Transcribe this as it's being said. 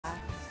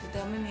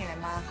ก็ไม่มีอะไร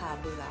มากค่ะ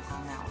เบื่อค่ะ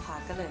เหงาค่ะ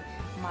ก็เลย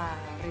มา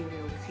รี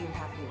วิวครีมท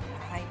าผิวน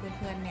ะให้เ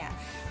พื่อนๆเนี่ย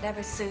ได้ไป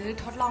ซื้อ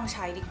ทดลองใ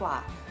ช้ดีกว่า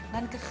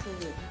นั่นก็คื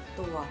อ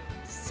ตัว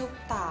ซุป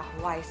ตา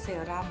ไวท์เซ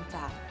รั่มจ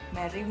ากแม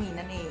รี่มี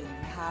นั่นเอง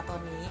นะคะตัว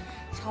นี้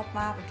ชอบม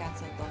ากเป็นการ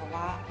ส่วนตัวเพราะ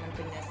ว่ามันเ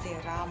ป็นเนื้อเซ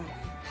รั่ม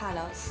ทาแ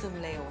ล้วซึม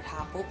เร็วทา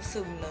ปุ๊บ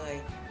ซึมเลย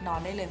นอน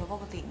ได้เลยเพราะป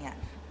กติเนี่ย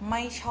ไ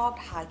ม่ชอบ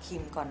ทาครี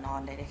มก่อนนอ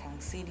นใดๆทั้ง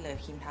สิ้นเลย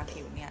ครีมทา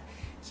ผิวเนี่ย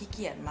ขี้เ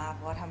กียจมากเพ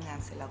ราะว่าทำงาน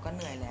เสร็จแล้วก็เ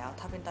หนื่อยแล้ว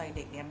ถ้าเป็นตอนเ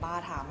ด็กเนี่ยบ้า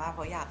ทามากเพ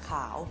ราะอยากข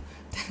าว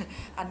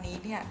อันนี้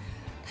เนี่ย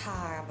ทา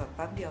แบบแ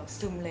ป๊บเดียว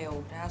ซึมเร็ว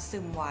นะซึ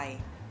มไว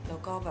แล้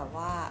วก็แบบ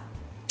ว่า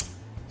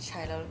ใช้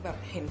แล้วแบบ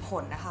เห็นผ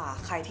ลนะคะ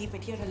ใครที่ไป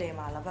เที่ยวทะเล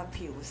มาแล้วแบบ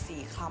ผิวสี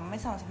คล้ำไม่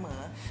สม่ำเสม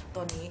อ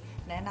ตัวนี้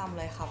แนะนำ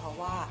เลยค่ะเพราะ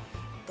ว่า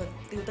ตัว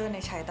ติวเตอร์ใน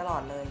ใช้ตลอ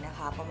ดเลยนะค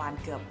ะประมาณ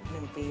เกือบ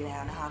1 ปีแล้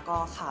วนะคะก็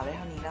ขาวได้เ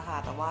ท่านี้แล้วค่ะ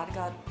แต่ว่า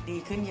ก็ดี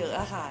ขึ้นเยอ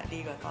ะค่ะดี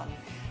กว่าตอน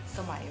ส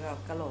มัยแบบ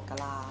กะโหลกกะ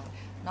ลา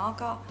เนาะ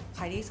ก็ใค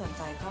รที่สนใ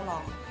จก็ลอ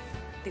ง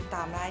ติดต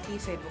ามได้ที่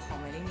Facebook ของ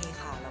ไม่ได้มี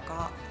ค่ะแล้วก็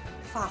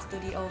ฝากสตู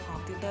ดิโอของ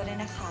ติวเตอร์ด้วย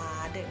นะคะ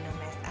The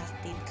Nomad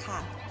Artist ค่ะ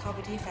เข้าไป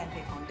ที่แฟนเพ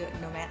จของ The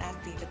Nomad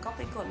Artist แล้วก็ไ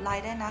ปกดไล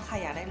ค์ได้นะค่ะ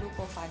อยากได้รูปโป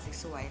รไฟล์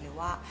สวยๆหรือ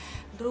ว่า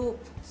รูป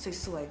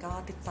สวยๆก็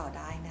ติดต่อไ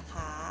ด้นะค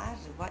ะ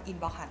หรือว่าอิน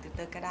บ็อกซ์หาติวเ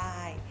ตอร์ก็ได้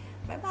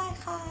บ๊ายบาย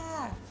ค่ะ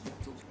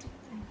จุ๊บ